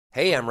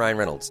Hey, I'm Ryan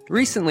Reynolds.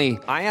 Recently,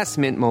 I asked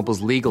Mint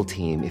Mobile's legal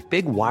team if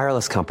big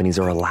wireless companies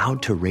are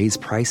allowed to raise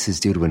prices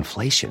due to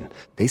inflation.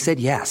 They said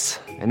yes.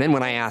 And then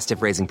when I asked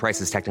if raising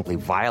prices technically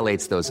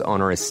violates those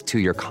onerous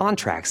two-year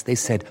contracts, they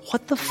said,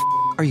 "What the f***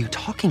 are you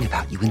talking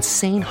about, you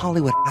insane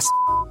Hollywood ass?"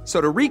 So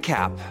to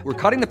recap, we're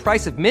cutting the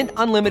price of Mint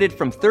Unlimited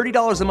from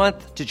 $30 a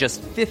month to just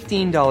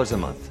 $15 a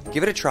month.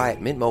 Give it a try at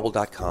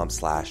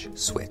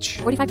mintmobile.com/switch.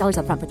 $45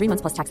 up front for 3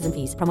 months plus taxes and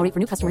fees. Promo rate for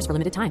new customers for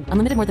limited time.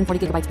 Unlimited more than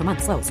 40 gigabytes per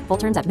month. Slows full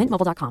terms at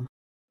mintmobile.com.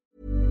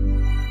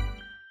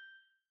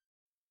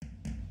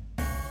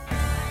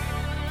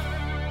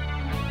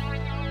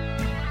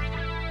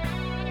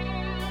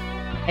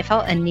 I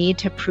felt a need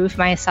to prove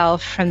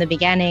myself from the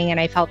beginning,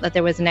 and I felt that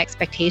there was an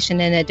expectation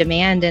and a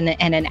demand and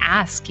an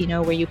ask,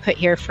 were you put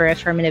here for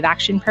affirmative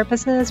action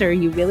purposes, or are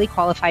you really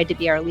qualified to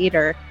be our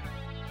leader?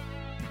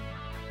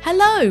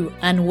 Hello,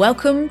 and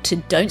welcome to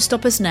Don't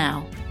Stop Us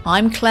Now.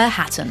 I'm Claire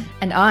Hatton.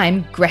 And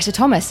I'm Greta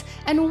Thomas,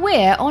 and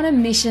we're on a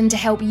mission to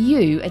help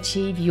you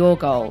achieve your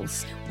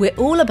goals. We're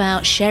all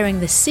about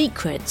sharing the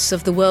secrets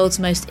of the world's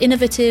most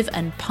innovative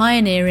and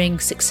pioneering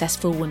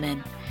successful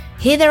women.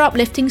 Hear their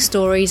uplifting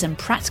stories and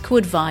practical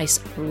advice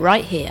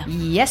right here.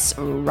 Yes,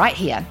 right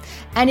here.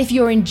 And if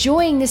you're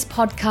enjoying this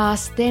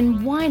podcast,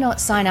 then why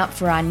not sign up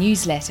for our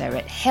newsletter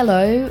at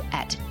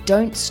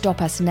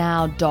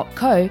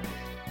hello@don'tstopusnow.co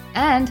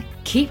and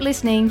keep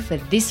listening for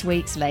this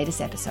week's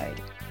latest episode.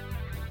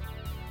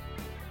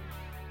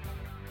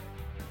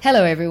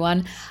 Hello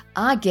everyone.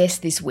 Our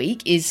guest this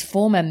week is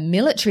former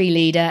military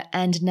leader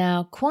and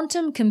now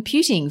quantum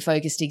computing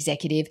focused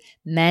executive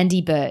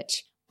Mandy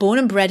Burch. Born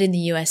and bred in the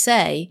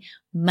USA,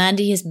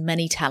 Mandy has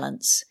many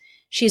talents.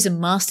 She has a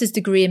master's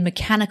degree in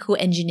mechanical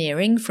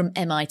engineering from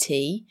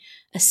MIT,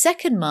 a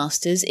second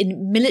master's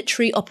in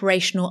military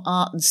operational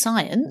art and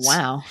science.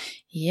 Wow.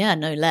 Yeah,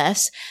 no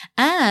less.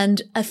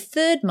 And a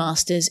third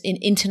master's in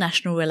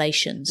international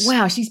relations.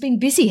 Wow, she's been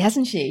busy,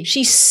 hasn't she?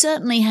 She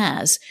certainly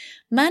has.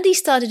 Mandy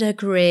started her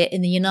career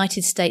in the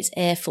United States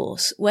Air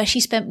Force, where she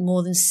spent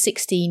more than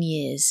 16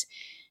 years.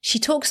 She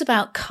talks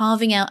about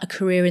carving out a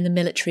career in the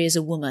military as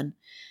a woman,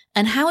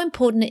 and how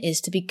important it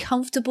is to be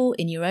comfortable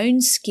in your own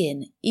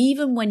skin,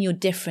 even when you're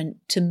different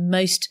to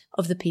most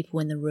of the people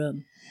in the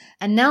room.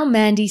 And now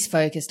Mandy's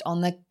focused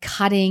on the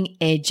cutting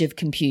edge of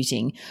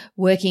computing,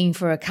 working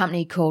for a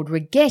company called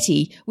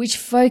Rigetti, which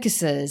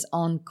focuses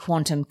on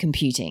quantum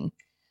computing.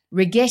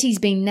 Rigetti's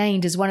been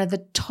named as one of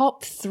the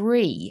top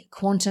 3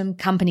 quantum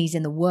companies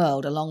in the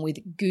world, along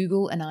with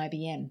Google and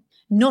IBM.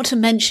 Not to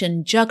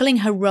mention juggling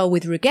her role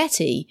with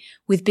Rigetti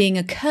with being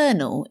a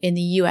colonel in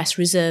the US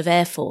Reserve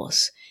Air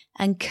Force.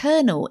 And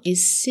colonel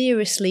is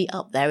seriously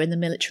up there in the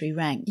military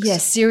ranks.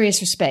 Yes, serious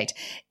respect.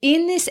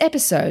 In this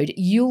episode,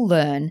 you'll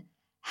learn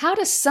how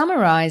to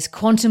summarize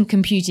quantum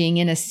computing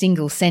in a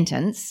single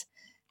sentence,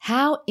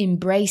 how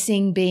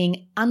embracing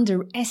being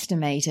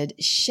underestimated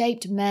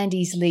shaped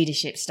Mandy's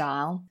leadership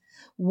style,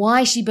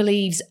 why she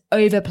believes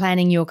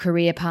over-planning your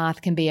career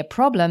path can be a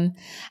problem,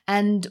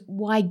 and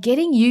why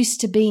getting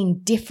used to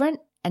being different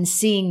and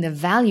seeing the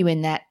value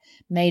in that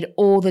made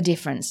all the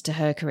difference to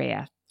her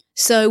career.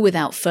 So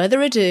without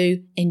further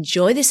ado,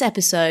 enjoy this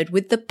episode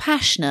with the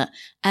passionate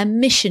and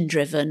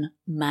mission-driven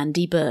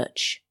Mandy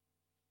Burch.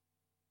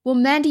 Well,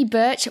 Mandy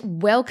Burch,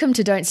 welcome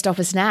to Don't Stop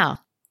Us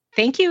Now.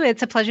 Thank you.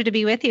 It's a pleasure to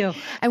be with you.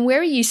 And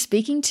where are you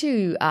speaking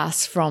to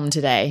us from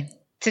today?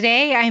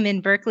 Today, I'm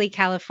in Berkeley,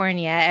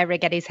 California at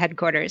Rigetti's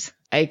headquarters.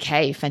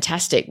 Okay,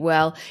 fantastic.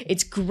 Well,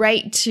 it's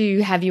great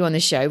to have you on the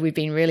show. We've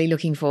been really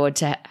looking forward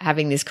to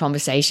having this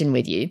conversation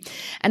with you.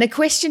 And a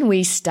question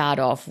we start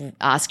off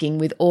asking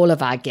with all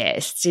of our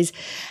guests is,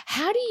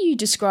 how do you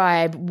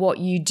describe what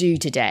you do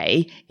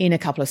today in a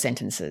couple of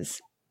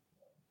sentences?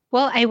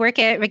 Well, I work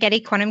at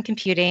Rigetti Quantum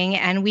Computing,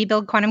 and we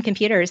build quantum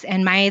computers.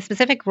 And my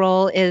specific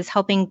role is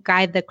helping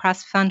guide the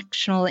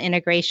cross-functional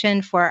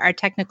integration for our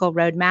technical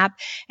roadmap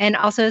and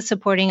also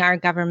supporting our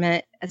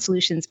government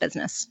solutions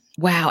business.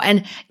 Wow.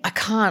 And I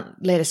can't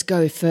let us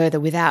go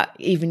further without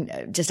even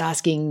just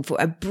asking for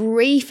a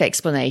brief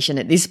explanation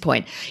at this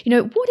point.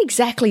 What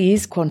exactly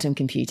is quantum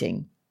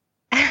computing?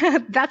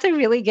 That's a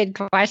really good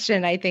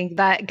question. I think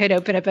that could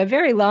open up a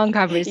very long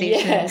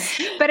conversation.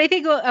 Yes. But I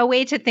think a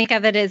way to think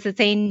of it is it's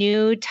a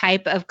new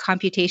type of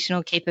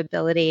computational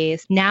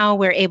capabilities. Now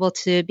we're able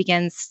to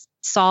begin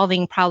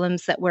solving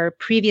problems that were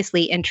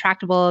previously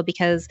intractable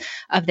because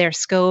of their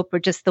scope or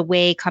just the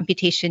way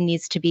computation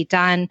needs to be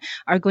done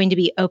are going to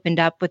be opened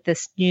up with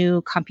this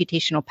new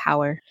computational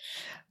power.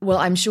 Well,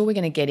 I'm sure we're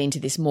going to get into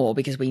this more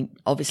because we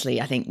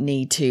obviously, I think,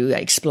 need to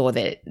explore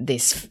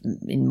this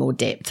in more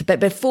depth. But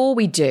before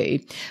we do,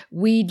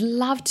 we'd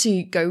love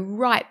to go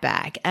right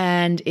back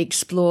and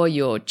explore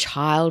your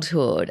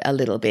childhood a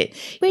little bit.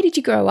 Where did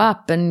you grow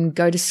up and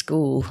go to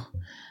school?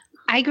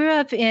 I grew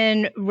up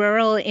in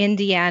rural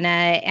Indiana,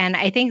 and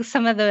I think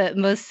some of the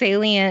most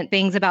salient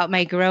things about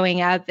my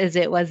growing up is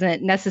it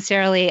wasn't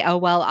necessarily a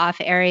well-off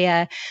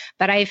area,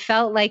 but I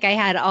felt like I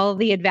had all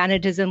the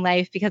advantages in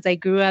life because I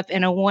grew up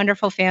in a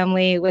wonderful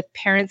family with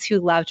parents who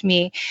loved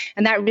me.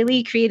 And that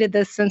really created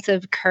this sense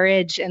of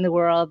courage in the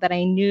world that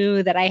I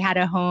knew that I had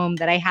a home,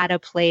 that I had a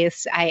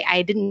place.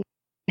 I didn't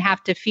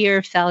have to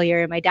fear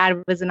failure. My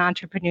dad was an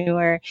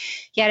entrepreneur.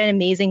 He had an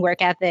amazing work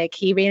ethic.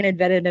 He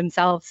reinvented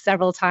himself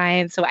several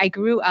times. So I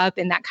grew up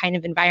in that kind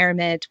of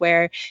environment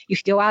where you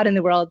could go out in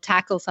the world,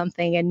 tackle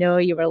something, and know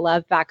you were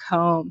loved back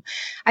home.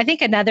 I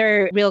think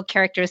another real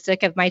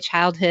characteristic of my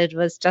childhood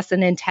was just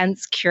an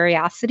intense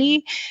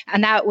curiosity.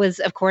 And that was,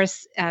 of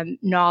course,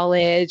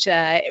 knowledge,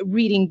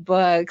 reading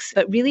books,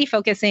 but really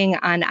focusing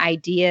on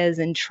ideas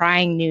and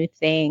trying new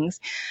things.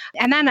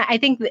 And then I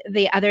think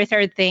the other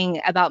third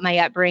thing about my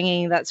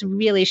upbringing that's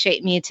really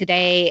shaped me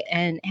today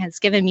and has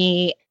given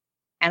me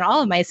and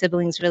all of my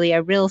siblings really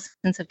a real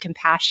sense of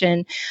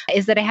compassion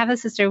is that I have a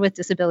sister with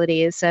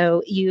disabilities.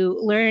 So you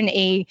learn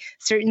a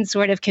certain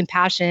sort of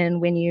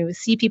compassion when you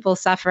see people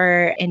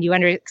suffer and you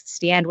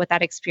understand what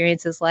that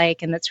experience is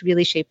like. And that's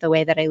really shaped the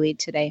way that I lead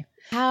today.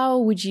 How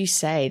would you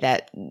say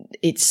that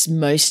it's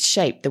most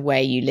shaped the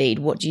way you lead?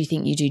 What do you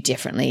think you do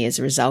differently as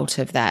a result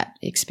of that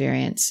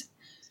experience?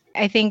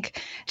 I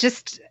think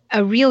just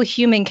a real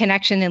human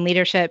connection in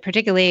leadership,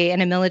 particularly in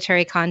a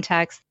military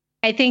context.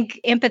 I think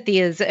empathy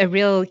is a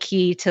real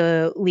key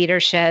to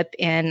leadership.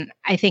 And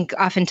I think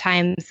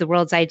oftentimes the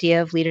world's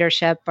idea of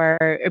leadership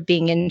are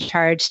being in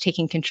charge,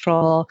 taking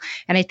control.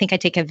 And I think I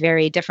take a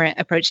very different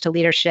approach to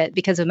leadership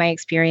because of my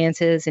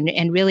experiences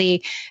and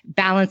really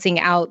balancing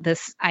out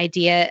this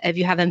idea of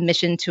you have a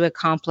mission to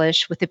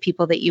accomplish with the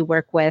people that you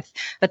work with,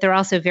 but they're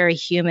also very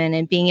human,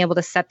 and being able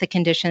to set the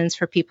conditions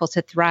for people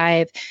to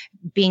thrive.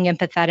 Being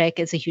empathetic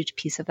is a huge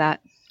piece of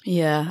that.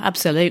 Yeah,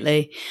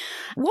 absolutely.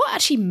 What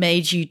actually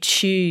made you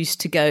choose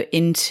to go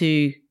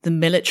into the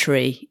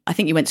military? I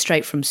think you went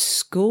straight from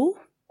school.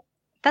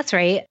 That's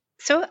right.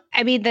 So,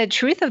 I mean, the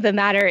truth of the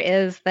matter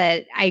is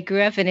that I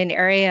grew up in an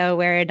area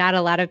where not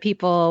a lot of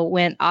people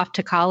went off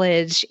to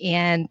college,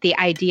 and the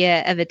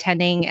idea of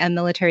attending a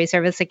military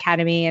service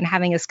academy and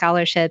having a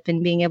scholarship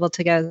and being able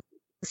to go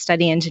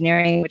study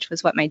engineering, which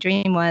was what my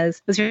dream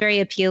was very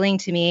appealing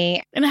to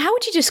me. And how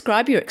would you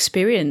describe your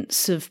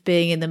experience of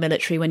being in the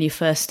military when you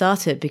first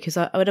started? Because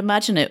I would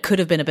imagine it could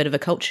have been a bit of a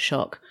culture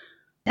shock.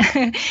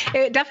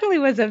 It definitely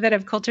was a bit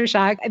of culture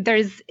shock.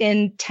 There's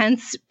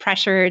intense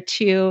pressure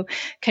to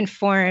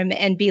conform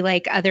and be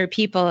like other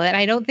people. And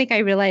I don't think I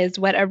realized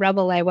what a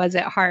rebel I was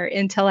at heart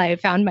until I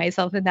found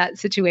myself in that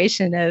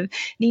situation of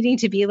needing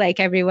to be like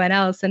everyone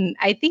else. And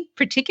I think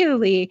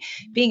particularly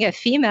being a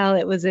female,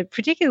 it was a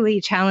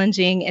particularly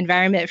challenging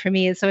environment for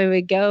me. So I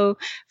would go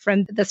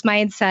from this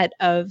mindset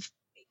of,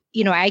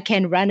 you know, I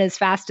can run as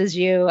fast as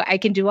you. I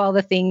can do all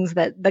the things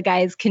that the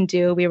guys can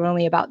do. We were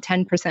only about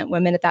 10%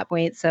 women at that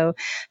point. So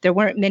there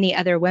weren't many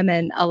other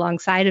women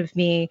alongside of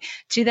me,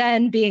 to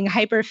then being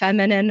hyper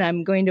feminine.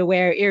 I'm going to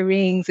wear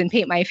earrings and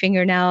paint my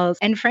fingernails.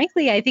 And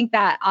frankly, I think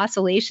that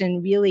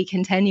oscillation really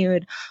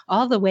continued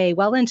all the way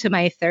well into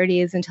my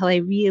 30s until I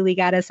really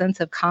got a sense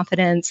of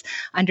confidence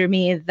under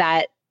me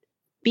that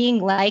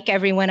being like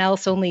everyone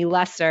else, only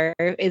lesser,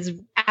 is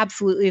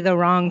absolutely the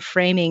wrong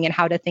framing and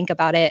how to think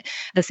about it.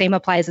 The same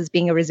applies as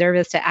being a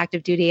reservist to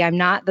active duty. I'm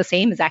not the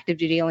same as active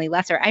duty, only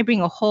lesser. I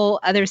bring a whole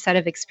other set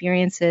of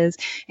experiences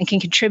and can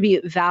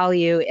contribute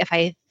value if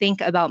I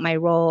think about my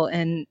role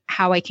and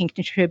how I can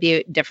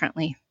contribute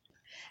differently.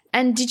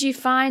 And did you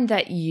find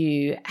that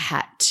you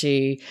had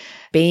to,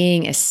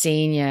 being a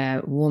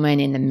senior woman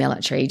in the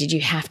military, did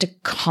you have to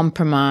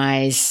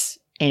compromise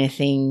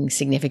anything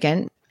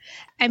significant?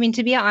 I mean,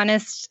 to be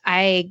honest,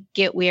 I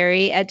get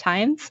weary at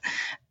times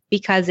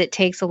because it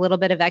takes a little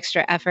bit of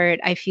extra effort.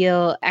 I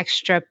feel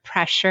extra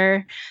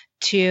pressure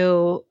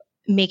to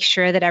make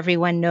sure that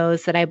everyone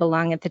knows that I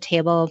belong at the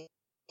table.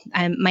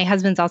 My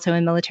husband's also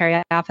a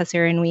military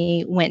officer, and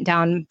we went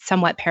down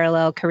somewhat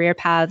parallel career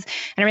paths.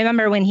 And I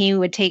remember when he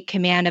would take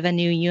command of a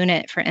new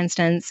unit, for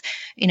instance,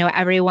 you know,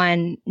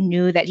 everyone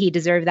knew that he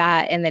deserved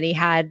that and that he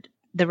had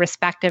the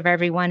respect of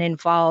everyone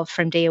involved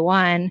from day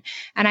one.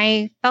 And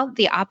I felt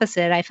the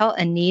opposite. I felt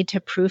a need to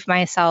prove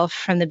myself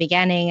from the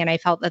beginning. And I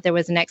felt that there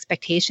was an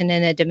expectation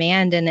and a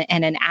demand and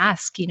an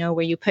ask, you know,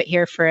 were you put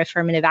here for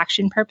affirmative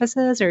action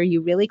purposes, or are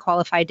you really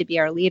qualified to be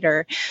our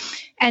leader?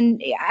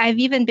 And I've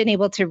even been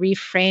able to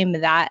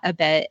reframe that a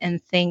bit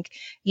and think,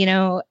 you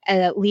know,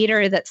 a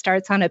leader that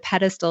starts on a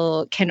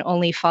pedestal can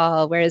only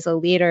fall, whereas a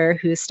leader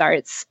who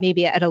starts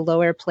maybe at a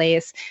lower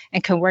place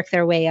and can work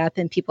their way up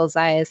in people's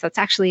eyes, that's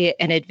actually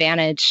an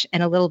advantage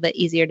and a little bit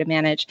easier to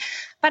manage.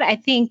 But I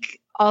think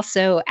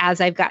also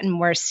as I've gotten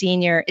more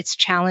senior, it's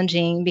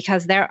challenging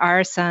because there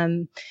are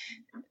some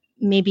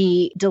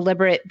maybe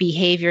deliberate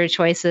behavior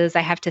choices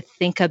I have to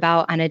think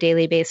about on a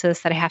daily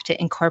basis that I have to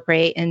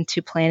incorporate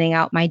into planning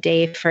out my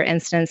day, for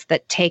instance,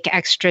 that take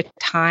extra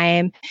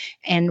time.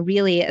 And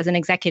really, as an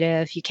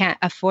executive, you can't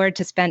afford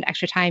to spend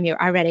extra time.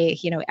 You're already,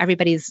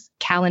 everybody's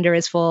calendar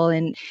is full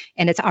and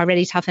it's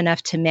already tough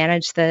enough to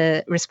manage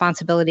the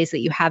responsibilities that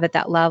you have at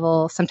that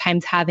level.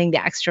 Sometimes having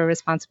the extra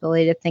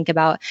responsibility to think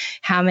about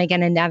how am I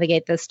going to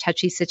navigate this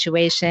touchy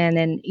situation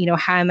and,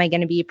 how am I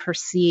going to be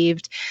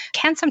perceived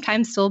can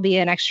sometimes still be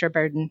an extra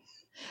burden.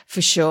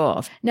 For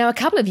sure. Now, a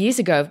couple of years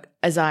ago,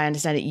 as I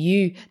understand it,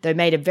 you, though,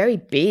 made a very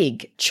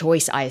big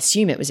choice. I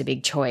assume it was a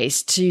big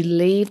choice to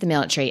leave the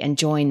military and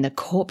join the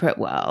corporate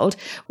world.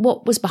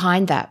 What was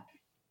behind that?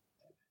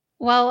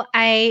 Well,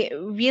 I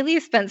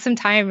really spent some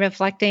time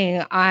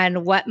reflecting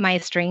on what my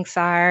strengths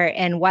are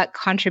and what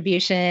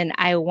contribution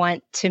I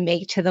want to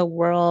make to the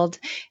world.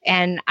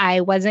 And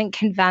I wasn't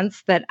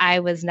convinced that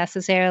I was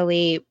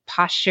necessarily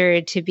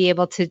postured to be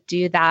able to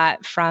do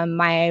that from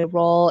my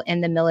role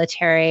in the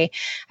military.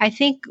 I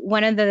think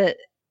one of the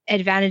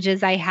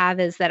advantages I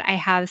have is that I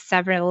have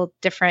several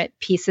different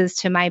pieces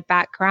to my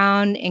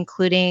background,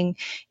 including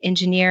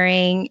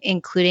engineering,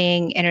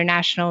 including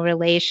international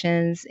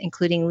relations,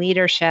 including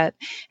leadership.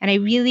 And I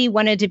really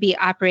wanted to be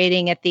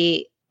operating at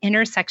the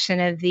intersection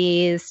of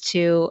these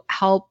to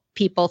help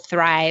people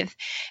thrive.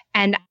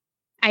 And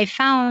I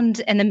found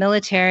in the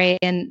military,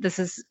 and this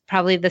is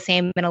probably the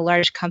same in a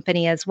large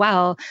company as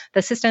well,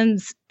 the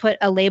systems put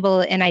a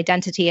label and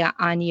identity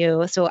on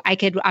you. So I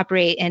could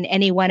operate in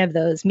any one of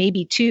those,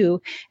 maybe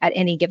two at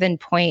any given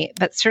point,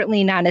 but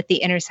certainly not at the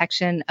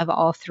intersection of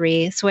all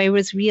three. So I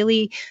was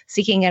really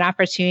seeking an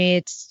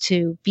opportunity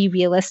to be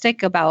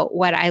realistic about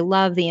what I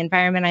love, the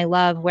environment I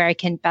love, where I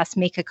can best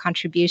make a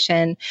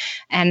contribution.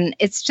 And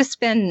it's just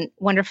been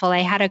wonderful. I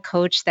had a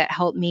coach that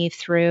helped me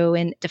through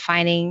in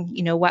defining,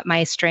 what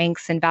my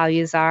strengths and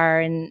values are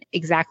and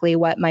exactly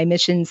what my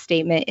mission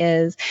statement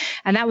is.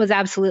 And that was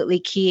absolutely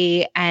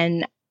key.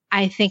 And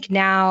I think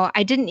now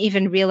I didn't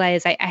even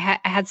realize I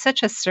had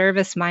such a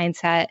service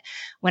mindset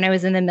when I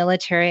was in the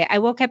military. I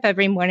woke up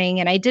every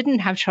morning and I didn't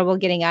have trouble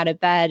getting out of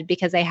bed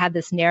because I had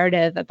this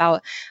narrative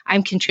about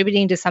I'm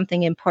contributing to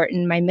something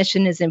important. My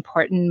mission is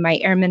important. My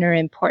airmen are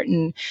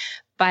important.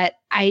 But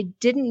I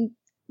didn't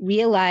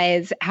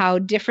realize how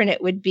different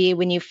it would be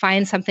when you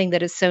find something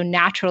that is so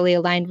naturally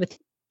aligned with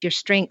your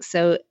strengths.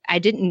 So I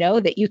didn't know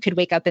that you could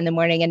wake up in the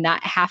morning and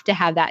not have to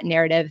have that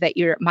narrative that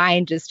your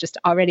mind is just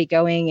already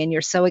going and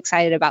you're so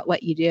excited about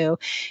what you do.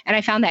 And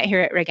I found that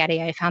here at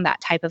Rigetti. I found that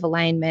type of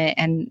alignment.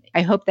 And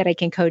I hope that I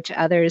can coach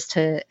others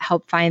to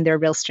help find their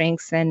real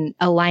strengths and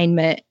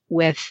alignment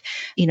with,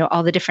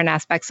 all the different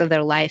aspects of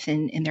their life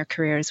and in their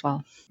career as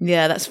well.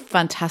 Yeah, that's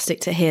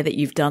fantastic to hear that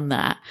you've done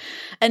that.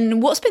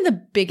 And what's been the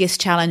biggest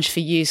challenge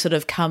for you sort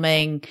of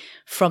coming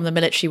from the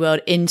military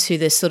world into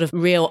this sort of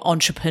real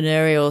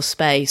entrepreneurial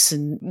space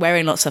and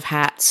wearing lots of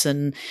hats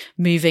and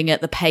moving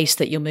at the pace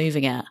that you're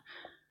moving at?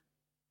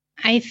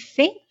 I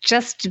think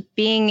just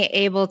being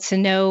able to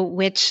know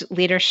which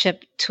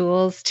leadership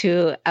tools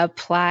to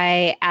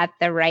apply at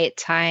the right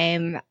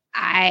time.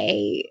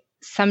 I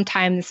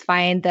sometimes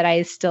find that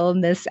I still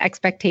miss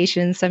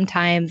expectations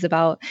sometimes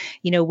about,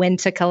 when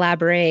to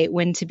collaborate,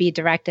 when to be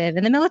directive.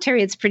 In the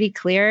military, it's pretty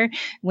clear.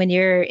 When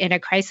you're in a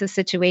crisis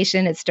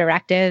situation, it's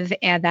directive.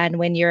 And then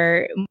when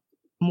you're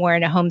more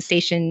in a home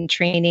station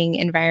training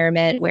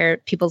environment where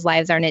people's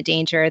lives aren't in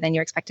danger, then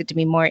you're expected to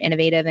be more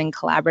innovative and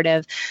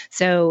collaborative.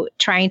 So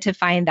trying to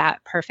find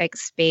that perfect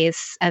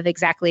space of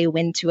exactly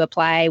when to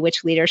apply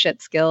which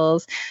leadership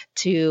skills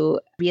to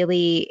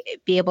really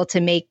be able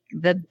to make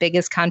the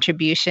biggest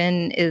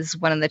contribution is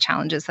one of the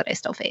challenges that I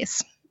still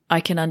face. I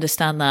can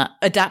understand that.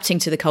 Adapting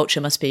to the culture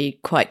must be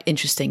quite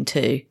interesting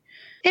too.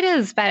 It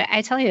is, but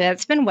I tell you,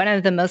 it's been one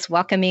of the most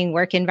welcoming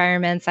work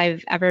environments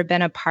I've ever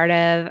been a part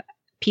of.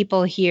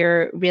 People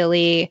here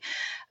really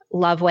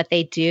love what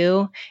they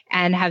do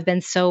and have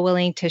been so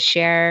willing to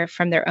share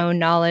from their own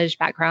knowledge,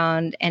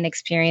 background, and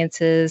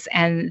experiences.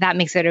 And that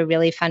makes it a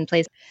really fun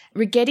place.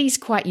 Rigetti's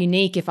quite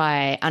unique, if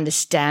I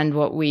understand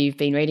what we've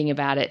been reading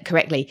about it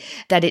correctly,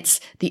 that it's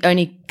the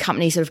only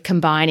company sort of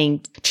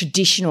combining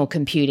traditional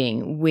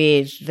computing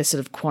with the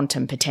sort of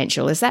quantum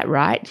potential. Is that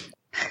right?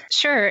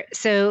 Sure.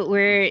 So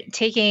we're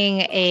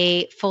taking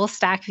a full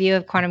stack view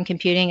of quantum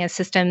computing, a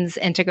systems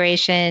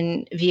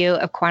integration view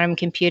of quantum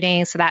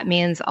computing. So that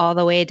means all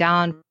the way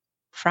down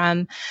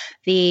from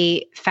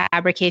the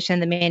fabrication,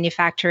 the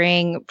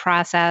manufacturing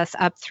process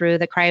up through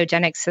the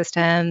cryogenic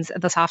systems,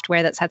 the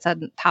software that sits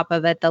on top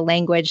of it, the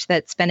language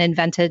that's been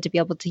invented to be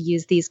able to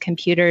use these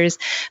computers,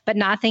 but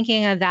not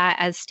thinking of that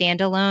as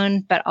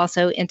standalone, but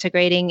also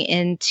integrating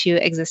into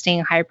existing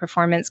high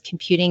performance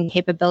computing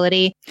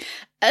capability.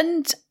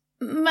 And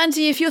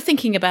Mandy, if you're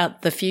thinking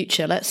about the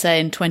future, let's say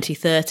in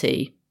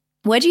 2030,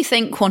 where do you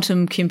think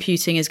quantum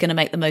computing is going to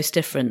make the most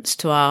difference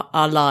to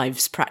our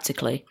lives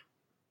practically?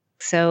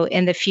 So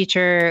in the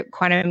future,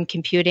 quantum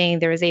computing,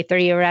 there is a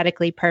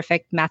theoretically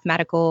perfect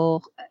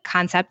mathematical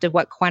concept of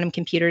what quantum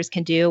computers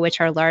can do, which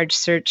are large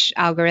search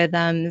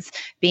algorithms,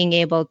 being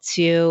able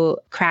to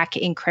crack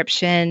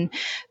encryption.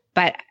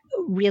 But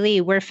really,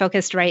 we're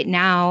focused right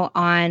now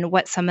on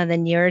what some of the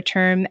nearer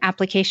term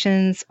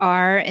applications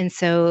are. And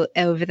so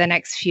over the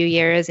next few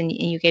years, and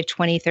you gave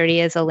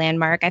 2030 as a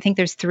landmark, I think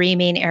there's three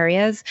main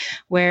areas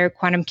where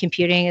quantum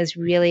computing is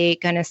really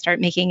going to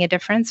start making a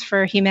difference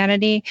for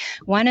humanity.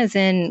 One is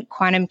in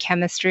quantum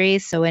chemistry.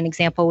 So an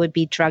example would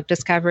be drug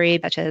discovery,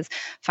 such as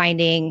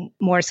finding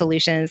more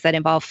solutions that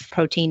involve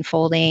protein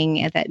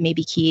folding that may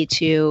be key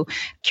to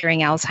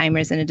curing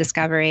Alzheimer's in a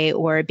discovery,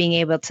 or being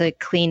able to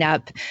clean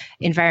up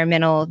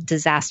environmental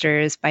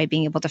disasters by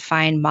being able to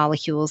find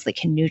molecules that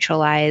can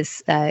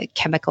neutralize the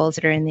chemicals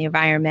that are in the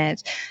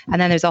environment. And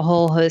then there's a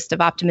whole host of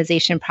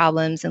optimization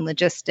problems in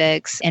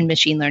logistics and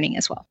machine learning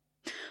as well.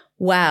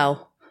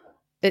 Wow.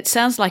 It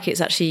sounds like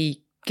it's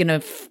actually going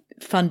to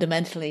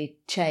fundamentally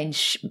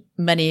change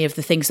many of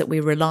the things that we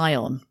rely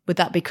on. Would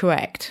that be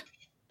correct?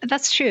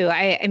 That's true.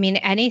 I mean,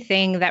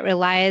 anything that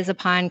relies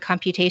upon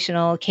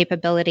computational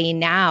capability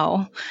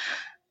now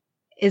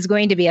is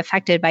going to be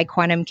affected by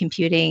quantum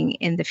computing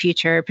in the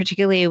future,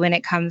 particularly when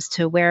it comes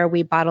to where are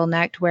we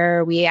bottlenecked, where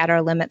are we at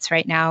our limits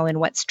right now, and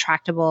what's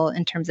tractable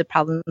in terms of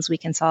problems we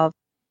can solve.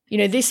 You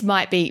know, this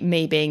might be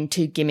me being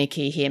too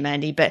gimmicky here,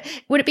 Mandy, but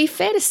would it be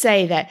fair to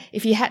say that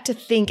if you had to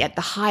think at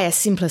the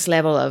highest, simplest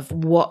level of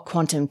what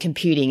quantum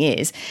computing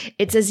is,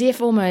 it's as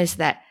if almost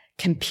that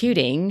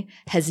computing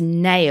has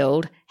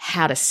nailed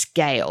how to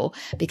scale,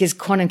 because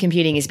quantum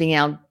computing is being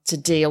able to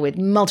deal with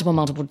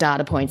multiple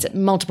data points at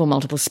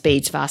multiple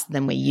speeds faster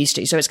than we're used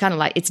to. So it's kind of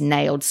like it's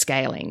nailed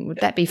scaling. Would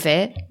that be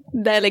fair?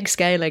 Nailing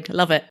scaling.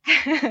 Love it.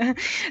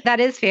 That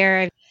is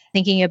fair.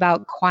 Thinking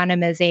about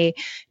quantum as a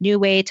new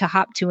way to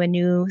hop to a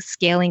new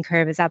scaling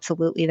curve is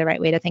absolutely the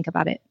right way to think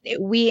about it.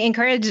 We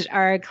encourage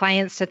our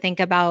clients to think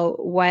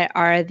about what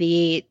are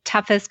the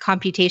toughest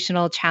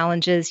computational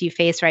challenges you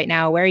face right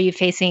now. Where are you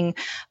facing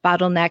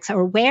bottlenecks,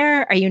 or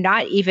where are you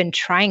not even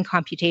trying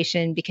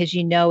computation because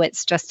you know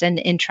it's just an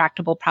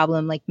intractable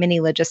problem? Like many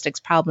logistics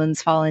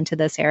problems fall into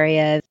this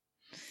area.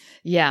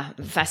 Yeah,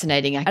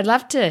 fascinating. I'd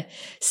love to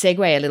segue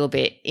a little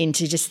bit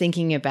into just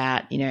thinking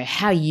about, you know,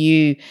 how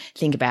you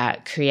think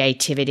about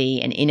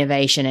creativity and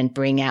innovation and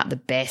bring out the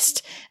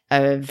best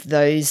of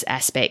those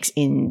aspects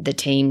in the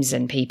teams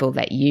and people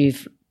that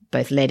you've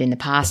both led in the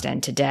past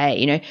and today.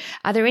 You know,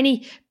 are there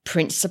any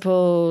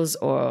principles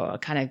or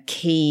kind of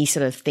key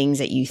sort of things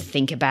that you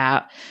think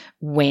about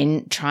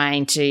when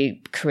trying to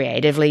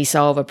creatively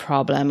solve a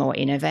problem or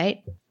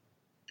innovate?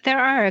 There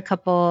are a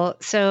couple.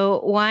 So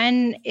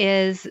one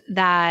is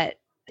that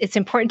it's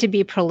important to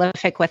be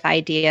prolific with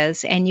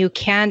ideas, and you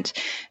can't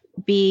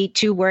be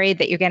too worried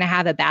that you're going to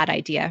have a bad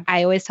idea.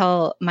 I always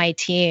tell my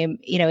team,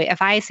 you know, if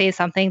I say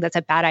something that's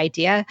a bad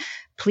idea,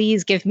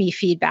 please give me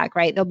feedback,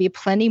 right? There'll be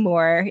plenty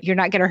more. You're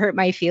not going to hurt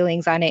my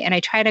feelings on it. And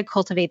I try to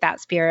cultivate that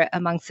spirit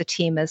amongst the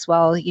team as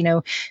well. You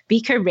know,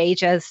 be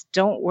courageous.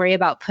 Don't worry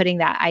about putting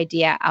that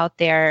idea out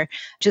there.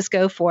 Just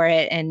go for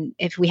it. And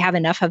if we have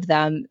enough of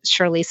them,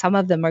 surely some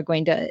of them are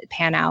going to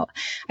pan out.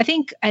 I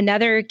think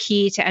another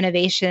key to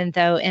innovation,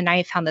 though, and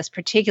I found this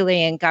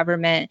particularly in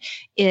government,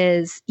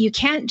 is you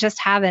can't just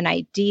have an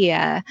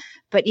idea,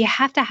 but you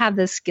have to have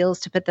the skills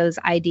to put those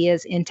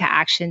ideas into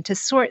action, to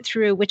sort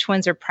through which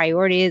ones are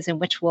priorities and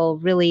which will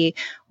really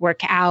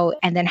work out,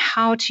 and then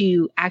how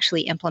to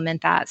actually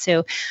implement that. So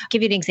I'll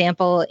give you an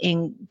example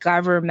in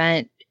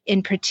government.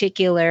 In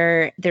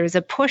particular, there's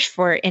a push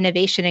for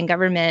innovation in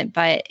government,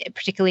 but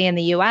particularly in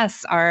the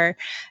US, our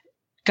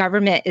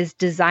government is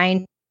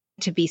designed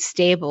to be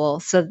stable.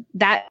 So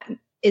that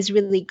is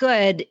really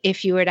good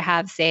if you were to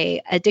have,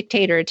 say, a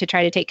dictator to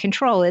try to take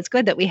control. It's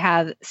good that we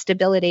have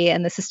stability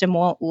and the system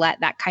won't let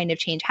that kind of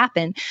change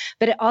happen.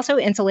 But it also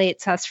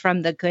insulates us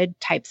from the good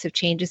types of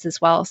changes as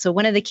well. So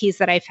one of the keys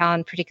that I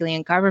found, particularly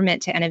in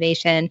government, to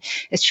innovation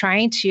is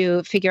trying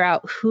to figure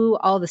out who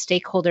all the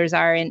stakeholders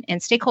are. And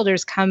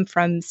stakeholders come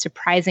from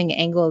surprising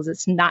angles.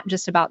 It's not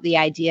just about the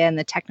idea and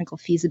the technical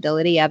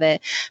feasibility of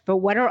it, but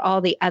what are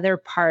all the other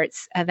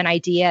parts of an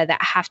idea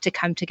that have to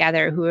come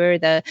together? Who are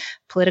the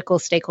political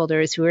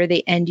stakeholders? Who are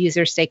the end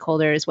user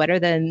stakeholders? What are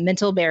the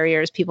mental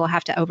barriers people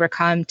have to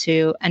overcome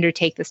to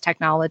undertake this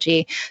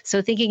technology?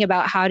 So thinking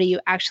about how do you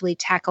actually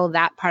tackle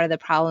that part of the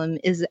problem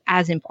is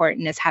as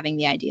important as having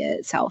the idea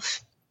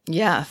itself.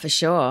 Yeah, for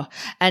sure.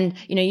 And,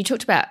 you know, you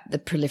talked about the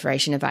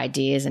proliferation of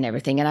ideas and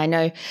everything. And I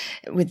know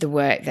with the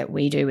work that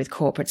we do with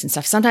corporates and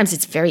stuff, sometimes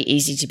it's very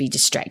easy to be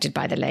distracted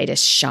by the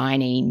latest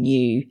shiny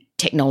new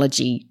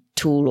technology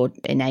tool or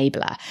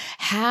enabler.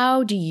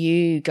 How do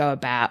you go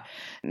about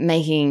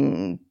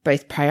making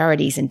both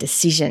priorities and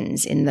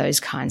decisions in those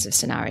kinds of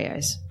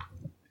scenarios?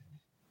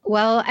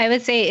 Well, I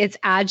would say it's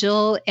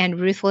agile and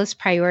ruthless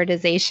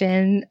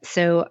prioritization.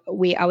 So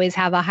we always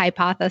have a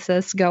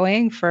hypothesis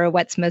going for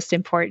what's most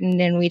important,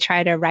 and we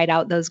try to write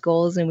out those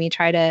goals and we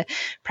try to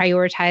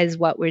prioritize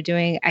what we're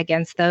doing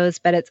against those.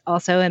 But it's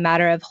also a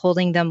matter of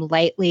holding them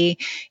lightly.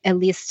 At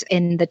least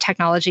in the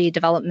technology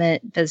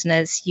development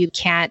business, you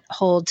can't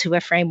hold to a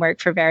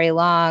framework for very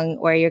long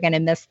or you're going to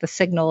miss the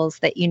signals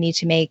that you need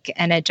to make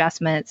an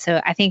adjustment.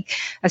 So I think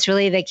that's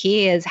really the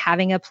key, is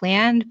having a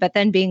plan, but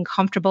then being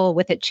comfortable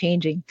with it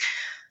changing.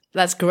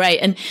 That's great.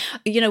 And,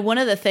 one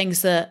of the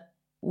things that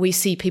we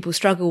see people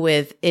struggle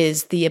with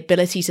is the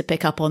ability to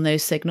pick up on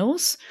those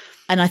signals.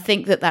 And I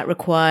think that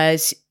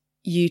requires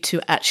you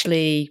to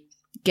actually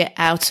get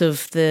out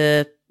of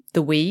the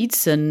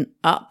weeds and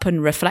up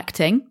and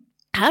reflecting.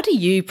 How do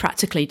you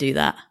practically do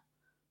that?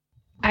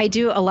 I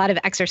do a lot of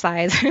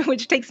exercise,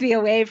 which takes me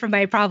away from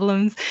my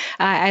problems.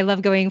 I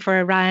love going for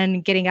a run,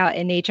 getting out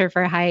in nature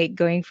for a hike,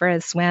 going for a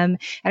swim.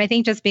 And I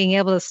think just being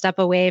able to step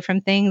away from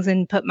things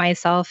and put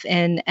myself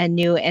in a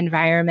new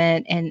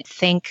environment and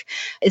think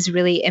is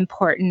really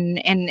important.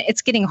 And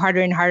it's getting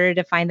harder and harder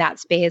to find that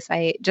space.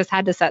 I just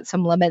had to set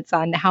some limits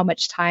on how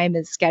much time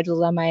is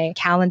scheduled on my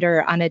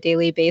calendar on a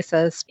daily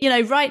basis.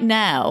 Right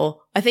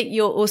now, I think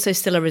you're also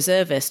still a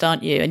reservist,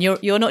 aren't you? And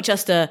you're not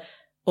just a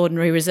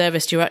ordinary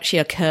reservist, you're actually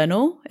a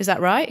colonel. Is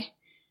that right?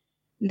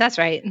 That's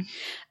right.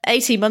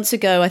 18 months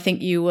ago, I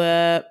think you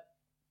were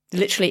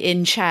literally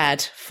in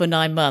Chad for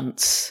 9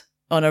 months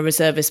on a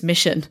reservist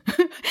mission.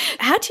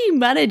 How do you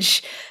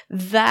manage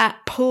that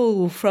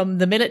pull from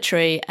the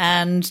military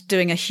and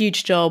doing a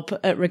huge job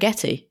at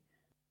Rigetti?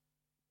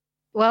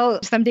 Well,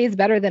 some days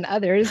better than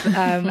others.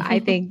 I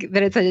think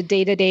that it's a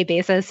day-to-day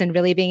basis and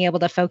really being able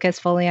to focus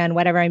fully on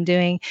whatever I'm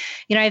doing.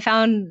 I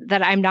found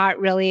that I'm not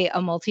really a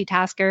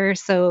multitasker,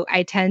 so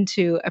I tend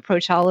to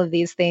approach all of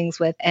these things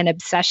with an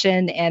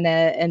obsession and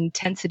an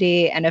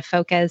intensity and a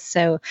focus.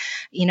 So,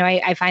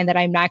 I find that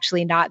I'm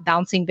actually not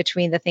bouncing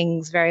between the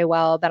things very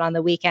well, but on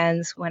the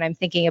weekends when I'm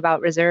thinking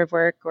about reserve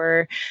work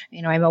or,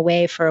 I'm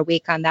away for a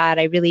week on that,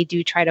 I really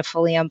do try to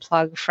fully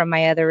unplug from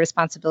my other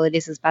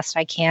responsibilities as best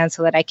I can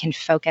so that I can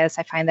focus.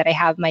 I find that I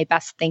have my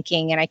best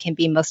thinking and I can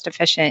be most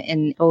efficient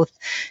in both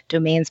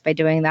domains by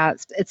doing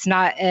that. It's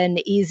not an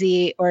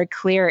easy or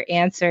clear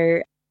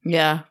answer.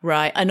 Yeah,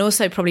 right. And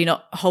also probably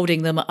not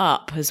holding them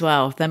up as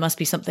well. There must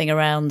be something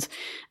around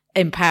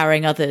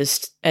empowering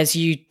others as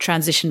you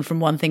transition from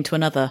one thing to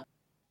another.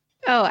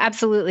 Oh,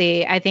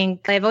 absolutely. I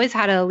think I've always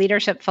had a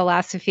leadership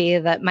philosophy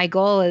that my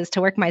goal is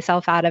to work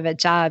myself out of a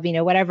job.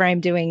 Whatever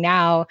I'm doing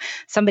now,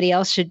 somebody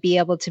else should be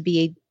able to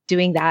be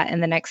doing that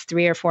in the next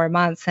 3 or 4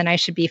 months, and I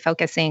should be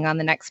focusing on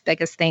the next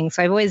biggest thing.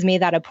 So I've always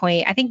made that a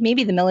point. I think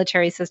maybe the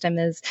military system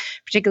is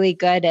particularly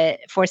good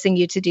at forcing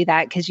you to do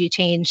that because you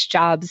change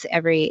jobs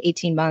every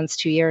 18 months,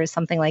 2 years,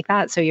 something like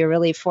that. So you're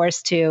really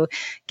forced to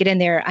get in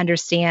there,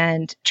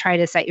 understand, try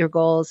to set your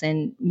goals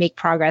and make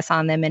progress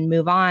on them and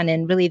move on.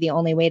 And really the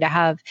only way to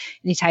have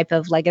any type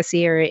of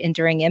legacy or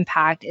enduring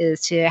impact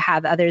is to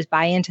have others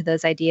buy into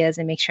those ideas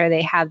and make sure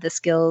they have the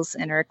skills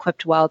and are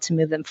equipped well to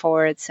move them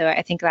forward. So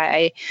I think that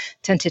I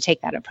tend to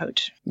take that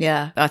approach.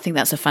 Yeah, I think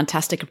that's a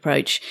fantastic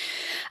approach.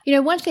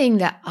 One thing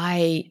that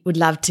I would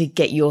love to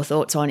get your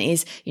thoughts on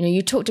is,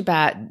 you talked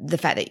about the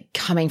fact that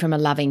coming from a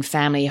loving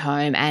family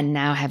home and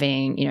now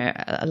having,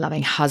 a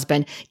loving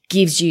husband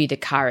gives you the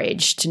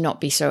courage to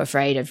not be so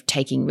afraid of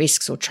taking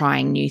risks or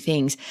trying new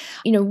things.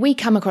 We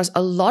come across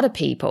a lot of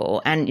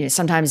people and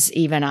sometimes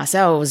even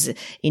ourselves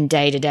in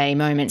day-to-day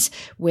moments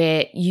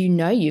where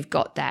you've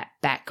got that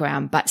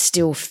background, but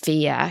still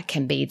fear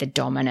can be the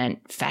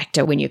dominant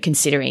factor when you're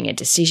considering a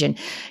decision.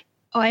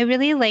 Oh, I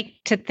really like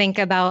to think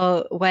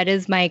about what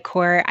is my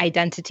core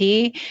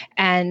identity.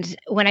 And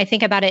when I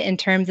think about it in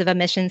terms of a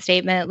mission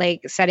statement,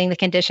 like setting the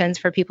conditions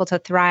for people to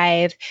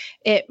thrive,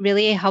 it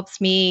really helps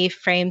me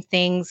frame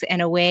things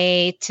in a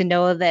way to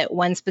know that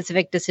one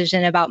specific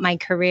decision about my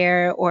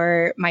career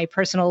or my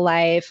personal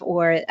life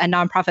or a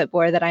nonprofit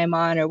board that I'm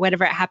on or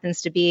whatever it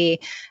happens to be,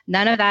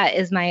 none of that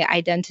is my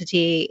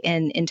identity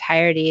in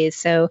entirety.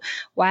 So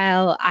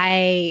while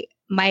I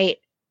might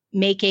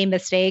make a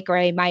mistake or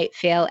I might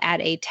fail at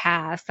a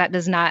task, that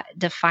does not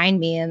define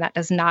me and that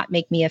does not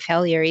make me a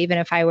failure. Even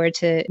if I were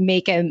to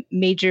make a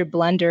major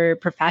blunder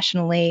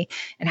professionally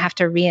and have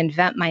to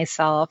reinvent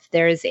myself,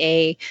 there's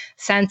a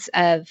sense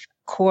of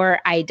core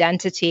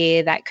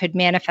identity that could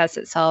manifest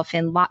itself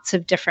in lots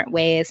of different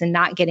ways and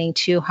not getting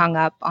too hung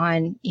up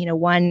on,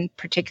 one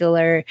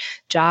particular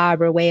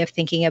job or way of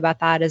thinking about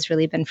that has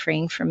really been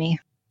freeing for me.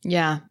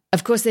 Yeah.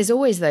 Of course, there's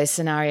always those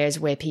scenarios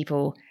where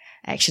people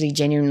actually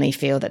genuinely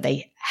feel that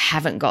they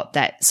haven't got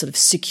that sort of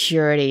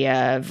security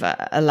of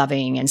a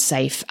loving and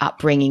safe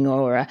upbringing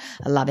or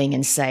a loving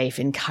and safe,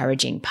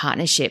 encouraging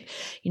partnership.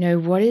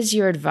 What is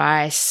your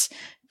advice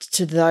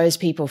to those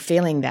people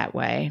feeling that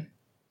way?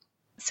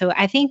 So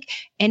I think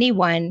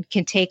anyone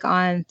can take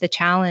on the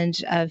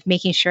challenge of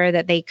making sure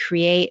that they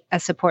create a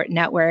support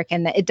network.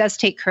 And it does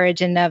take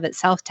courage in and of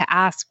itself to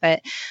ask,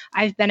 but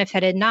I've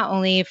benefited not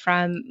only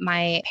from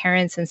my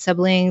parents and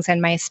siblings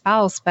and my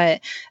spouse,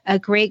 but a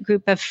great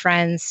group of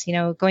friends.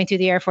 Going through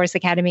the Air Force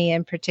Academy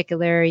in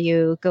particular,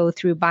 you go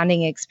through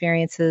bonding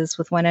experiences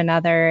with one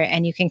another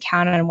and you can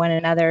count on one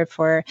another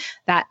for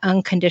that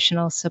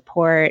unconditional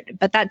support.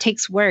 But that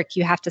takes work.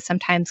 You have to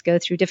sometimes go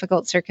through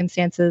difficult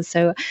circumstances.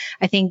 So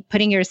I think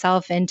putting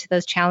yourself into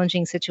those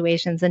challenging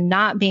situations and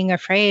not being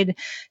afraid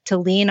to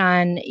lean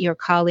on your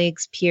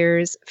colleagues,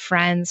 peers,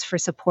 friends for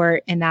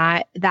support in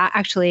that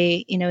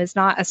actually, is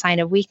not a sign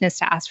of weakness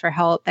to ask for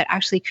help, but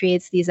actually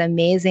creates these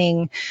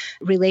amazing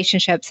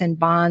relationships and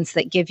bonds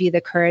that give you the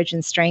courage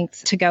and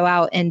strength to go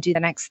out and do the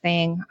next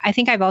thing. I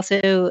think I've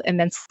also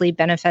immensely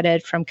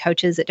benefited from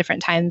coaches at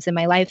different times in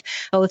my life,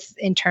 both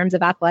in terms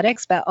of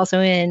athletics, but also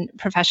in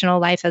professional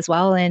life as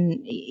well. And,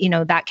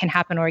 that can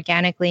happen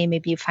organically.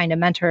 Maybe you find a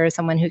mentor or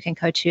someone who can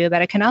coach you,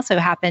 but it can also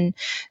happen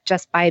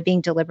just by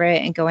being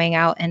deliberate and going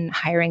out and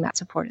hiring that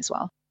support as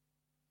well.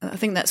 I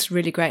think that's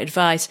really great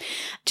advice.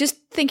 Just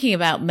thinking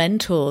about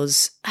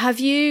mentors, have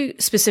you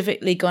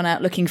specifically gone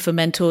out looking for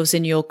mentors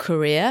in your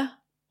career?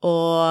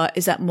 Or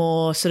is that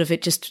more sort of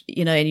it just,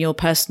 in your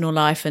personal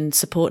life and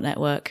support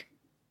network?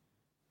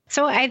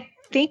 So I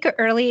think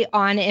early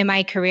on in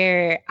my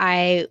career,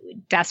 I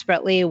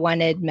desperately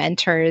wanted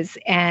mentors,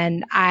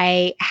 and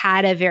I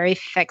had a very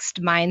fixed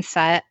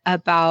mindset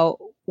about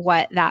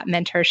what that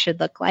mentor should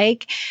look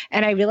like.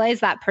 And I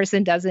realized that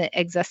person doesn't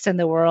exist in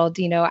the world.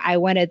 I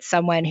wanted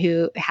someone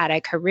who had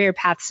a career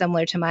path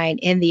similar to mine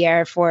in the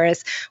Air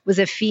Force, was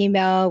a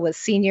female, was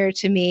senior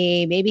to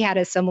me, maybe had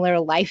a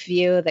similar life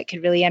view that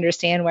could really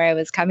understand where I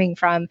was coming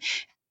from.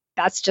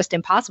 That's just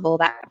impossible.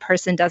 That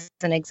person doesn't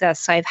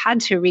exist. So I've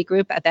had to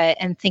regroup a bit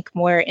and think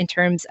more in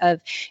terms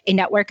of a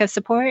network of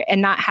support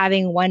and not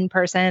having one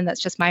person that's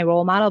just my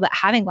role model, but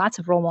having lots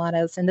of role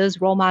models. And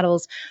those role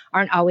models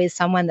aren't always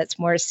someone that's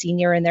more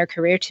senior in their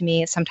career to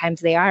me.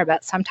 Sometimes they are,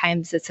 but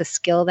sometimes it's a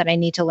skill that I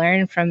need to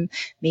learn from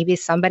maybe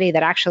somebody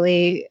that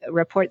actually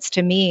reports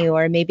to me,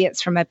 or maybe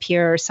it's from a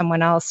peer or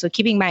someone else. So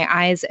keeping my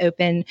eyes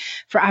open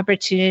for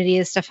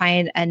opportunities to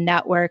find a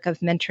network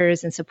of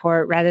mentors and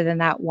support rather than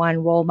that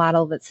one role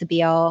model that's the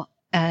be all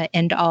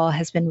end all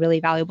has been really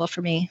valuable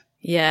for me.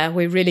 Yeah,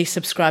 we really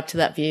subscribe to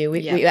that view.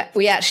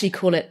 We actually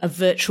call it a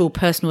virtual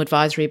personal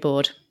advisory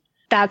board.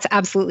 That's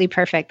absolutely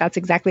perfect. That's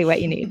exactly what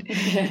you need.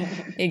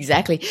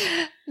 Exactly.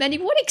 Mandy,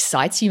 what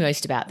excites you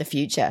most about the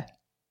future?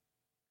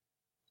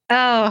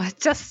 Oh,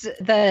 just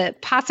the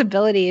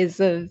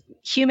possibilities of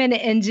human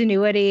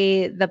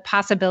ingenuity, the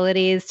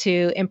possibilities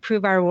to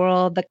improve our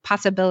world, the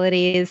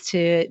possibilities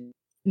to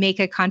make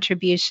a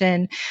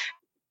contribution.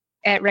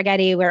 At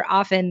Rigetti, we're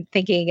often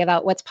thinking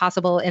about what's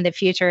possible in the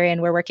future,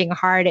 and we're working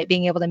hard at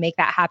being able to make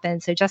that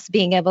happen. So just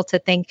being able to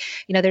think,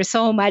 there's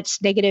so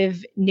much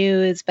negative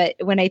news, but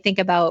when I think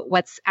about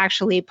what's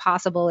actually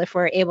possible, if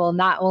we're able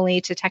not only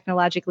to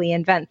technologically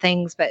invent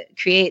things, but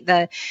create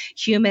the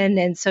human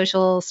and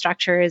social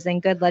structures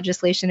and good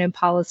legislation and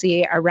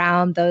policy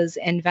around those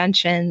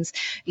inventions,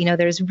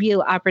 there's real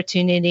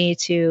opportunity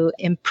to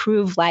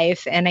improve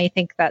life. And I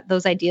think that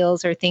those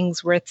ideals are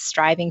things worth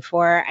striving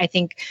for. I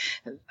think,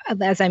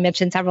 as I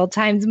mentioned several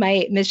times,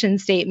 my mission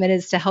statement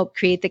is to help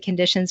create the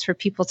conditions for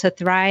people to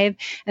thrive,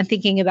 and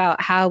thinking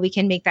about how we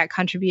can make that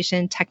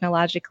contribution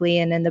technologically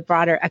and in the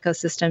broader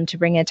ecosystem to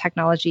bring in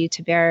technology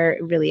to bear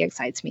really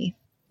excites me.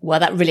 Well,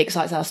 that really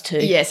excites us too.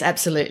 Yes,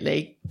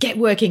 absolutely. Get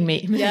working,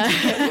 me. Yeah.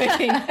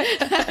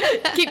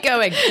 Keep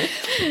going.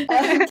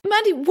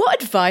 Mandy,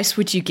 what advice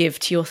would you give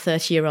to your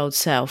 30-year-old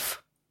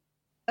self?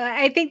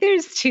 I think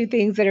there's two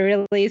things that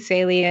are really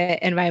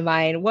salient in my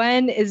mind.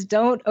 One is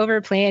don't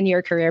overplan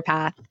your career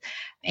path.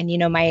 And,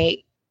 my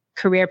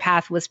career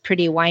path was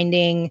pretty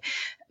winding,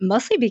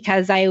 mostly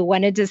because I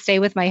wanted to stay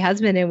with my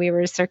husband, and we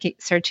were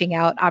searching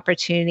out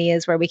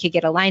opportunities where we could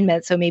get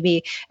alignment. So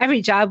maybe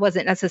every job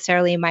wasn't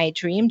necessarily my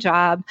dream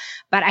job,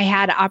 but I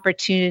had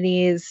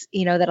opportunities,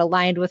 that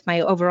aligned with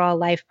my overall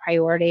life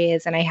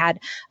priorities. And I had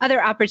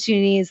other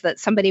opportunities that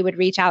somebody would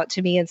reach out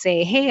to me and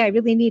say, hey, I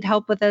really need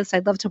help with this.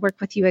 I'd love to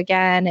work with you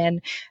again.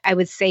 And I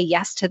would say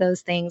yes to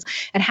those things.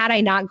 And had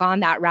I not gone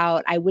that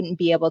route, I wouldn't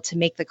be able to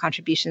make the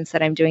contributions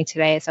that I'm doing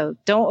today. So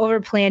don't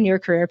overplan your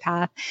career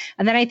path.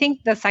 And then I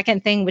think the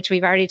second thing, which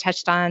we've already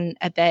touched on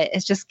a bit,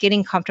 is just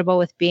getting comfortable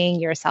with being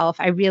yourself.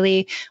 I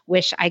really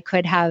wish I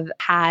could have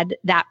had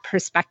that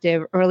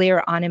perspective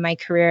earlier on in my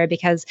career,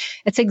 because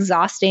it's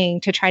exhausting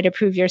to try to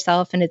prove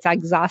yourself, and it's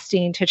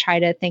exhausting to try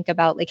to think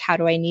about how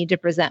do I need to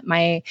present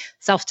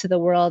myself to the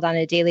world on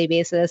a daily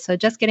basis. So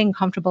just getting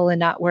comfortable and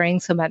not worrying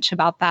so much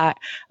about that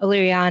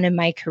earlier on in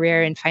my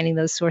career and finding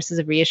those sources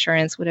of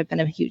reassurance would have been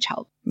a huge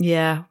help.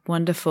 Yeah,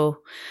 wonderful.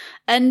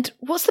 And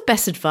what's the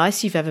best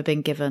advice you've ever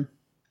been given?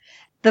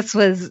 This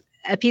was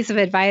a piece of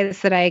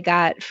advice that I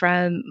got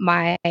from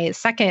my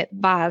second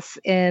boss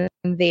in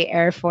the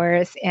Air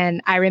Force.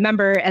 And I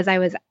remember as I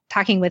was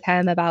talking with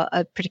him about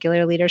a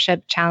particular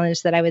leadership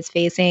challenge that I was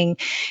facing,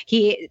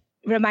 he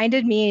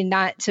reminded me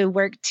not to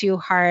work too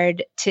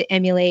hard to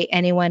emulate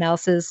anyone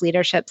else's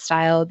leadership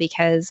style,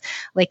 because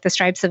like the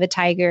stripes of a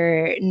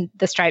tiger,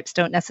 the stripes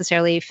don't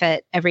necessarily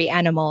fit every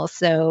animal.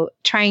 So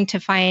trying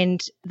to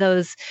find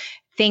those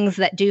things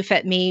that do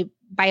fit me,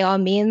 by all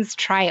means,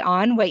 try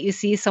on what you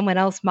see someone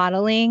else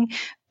modeling,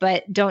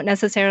 but don't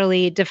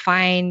necessarily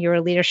define your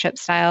leadership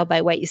style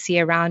by what you see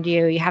around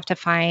you. You have to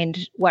find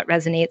what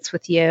resonates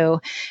with you.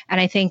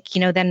 And I think,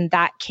 then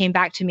that came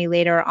back to me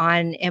later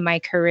on in my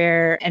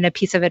career. And a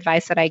piece of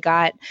advice that I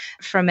got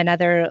from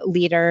another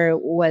leader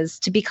was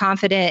to be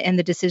confident in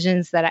the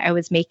decisions that I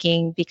was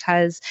making,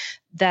 because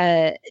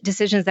the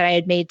decisions that I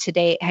had made to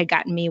date had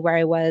gotten me where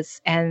I was,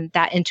 and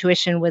that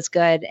intuition was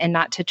good, and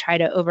not to try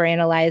to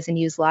overanalyze and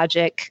use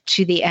logic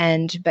to the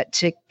end, but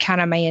to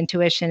count on my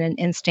intuition and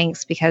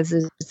instincts,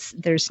 because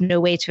there's no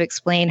way to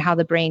explain how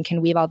the brain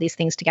can weave all these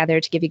things together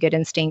to give you good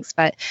instincts.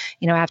 But,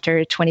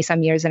 after 20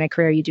 some years in a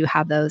career, you do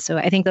have those. So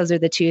I think those are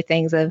the two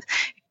things: of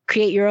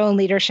create your own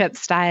leadership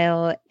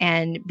style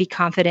and be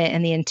confident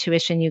in the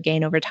intuition you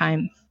gain over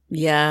time.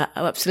 Yeah,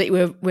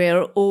 absolutely.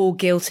 We're all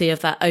guilty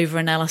of that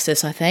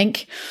overanalysis, I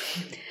think.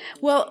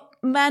 Well,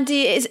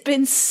 Mandy, it's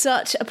been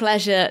such a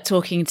pleasure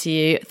talking to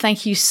you.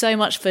 Thank you so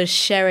much for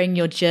sharing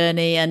your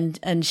journey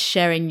and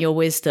sharing your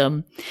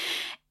wisdom.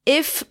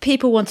 If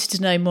people wanted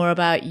to know more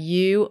about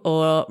you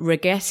or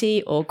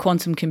Rigetti or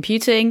quantum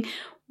computing,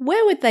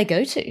 where would they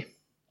go to?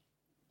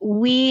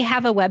 We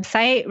have a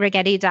website,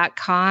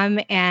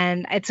 rigetti.com,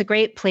 and it's a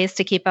great place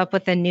to keep up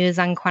with the news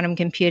on quantum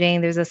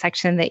computing. There's a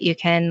section that you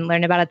can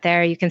learn about it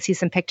there. You can see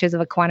some pictures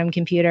of a quantum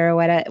computer,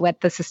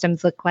 what the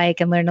systems look like,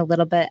 and learn a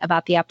little bit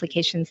about the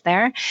applications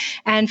there.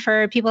 And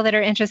for people that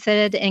are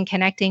interested in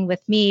connecting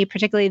with me,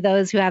 particularly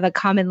those who have a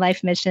common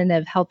life mission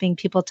of helping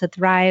people to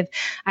thrive,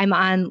 I'm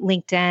on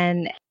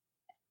LinkedIn,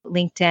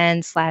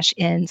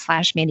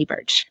 LinkedIn/in/Mandy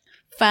Birch.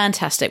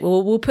 Fantastic.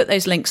 Well, we'll put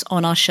those links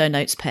on our show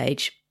notes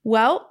page.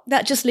 Well,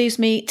 that just leaves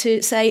me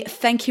to say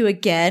thank you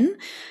again.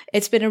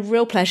 It's been a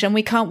real pleasure, and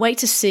we can't wait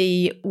to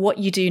see what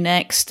you do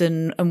next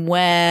and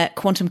where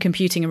quantum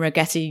computing and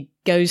Rigetti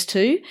goes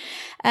to.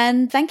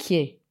 And thank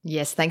you.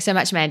 Yes, thanks so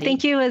much, Mandy.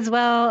 Thank you as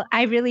well.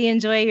 I really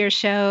enjoy your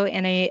show,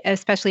 and I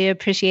especially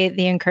appreciate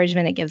the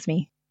encouragement it gives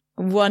me.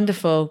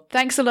 Wonderful.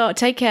 Thanks a lot.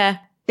 Take care.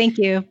 Thank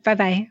you.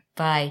 Bye-bye.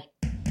 Bye.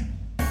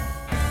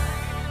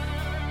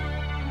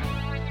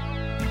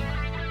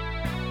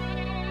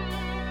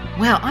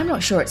 Wow, I'm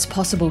not sure it's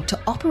possible to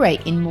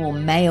operate in more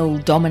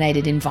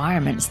male-dominated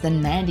environments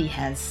than Mandy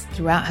has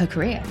throughout her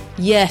career.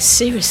 Yes,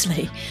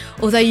 seriously.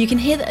 Although you can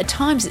hear that at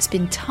times it's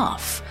been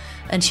tough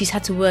and she's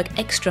had to work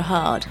extra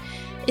hard,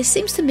 it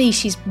seems to me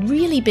she's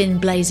really been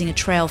blazing a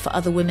trail for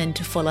other women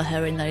to follow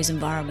her in those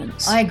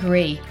environments. I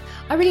agree.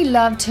 I really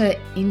loved her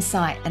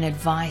insight and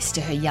advice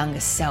to her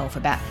younger self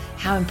about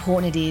how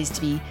important it is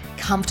to be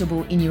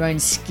comfortable in your own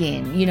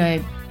skin,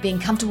 being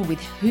comfortable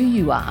with who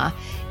you are,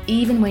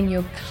 even when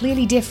you're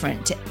clearly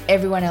different to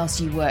everyone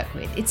else you work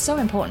with. It's so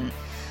important.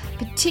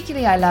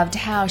 Particularly, I loved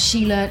how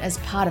she learned as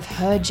part of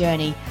her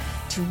journey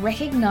to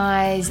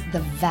recognize the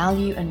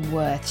value and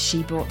worth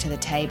she brought to the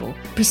table,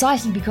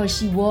 precisely because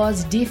she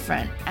was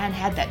different and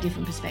had that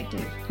different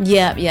perspective.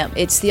 Yeah.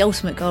 It's the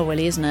ultimate goal,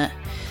 really, isn't it?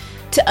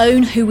 To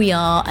own who we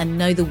are and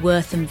know the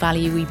worth and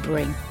value we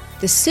bring.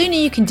 The sooner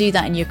you can do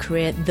that in your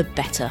career, the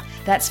better.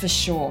 That's for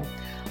sure.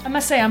 I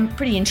must say I'm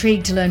pretty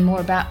intrigued to learn more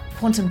about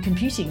quantum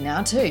computing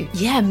now too.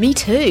 Yeah, me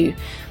too.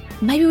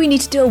 Maybe we need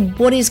to do a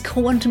What is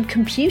Quantum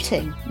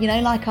Computing?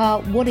 Like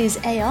our What is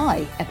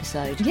AI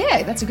episode.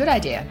 Yeah, that's a good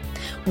idea.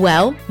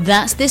 Well,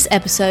 that's this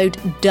episode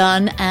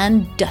done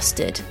and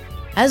dusted.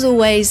 As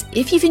always,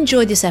 if you've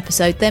enjoyed this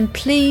episode, then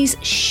please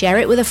share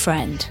it with a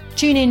friend.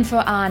 Tune in for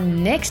our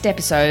next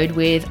episode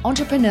with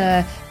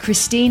entrepreneur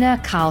Christina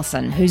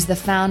Karlsson, who's the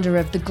founder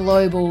of the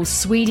global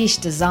Swedish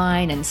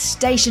design and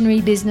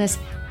stationery business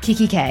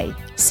kikki.K.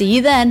 See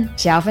you then.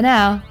 Ciao for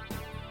now.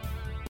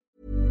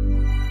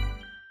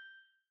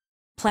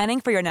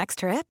 Planning for your next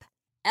trip?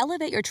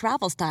 Elevate your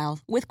travel style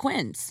with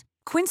Quince.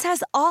 Quince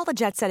has all the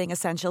jet-setting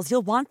essentials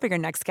you'll want for your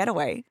next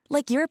getaway,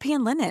 like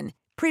European linen,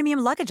 premium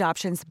luggage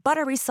options,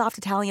 buttery soft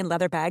Italian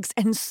leather bags,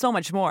 and so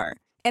much more.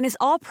 And is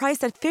all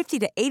priced at 50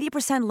 to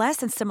 80% less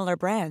than similar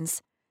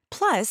brands.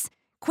 Plus,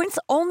 Quince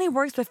only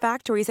works with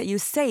factories that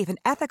use safe and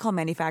ethical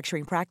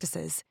manufacturing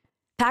practices.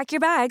 Pack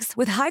your bags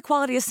with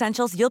high-quality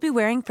essentials you'll be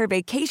wearing for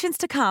vacations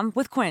to come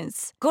with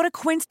Quince. Go to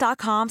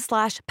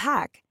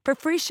quince.com/pack for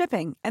free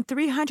shipping and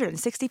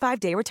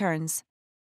 365-day returns.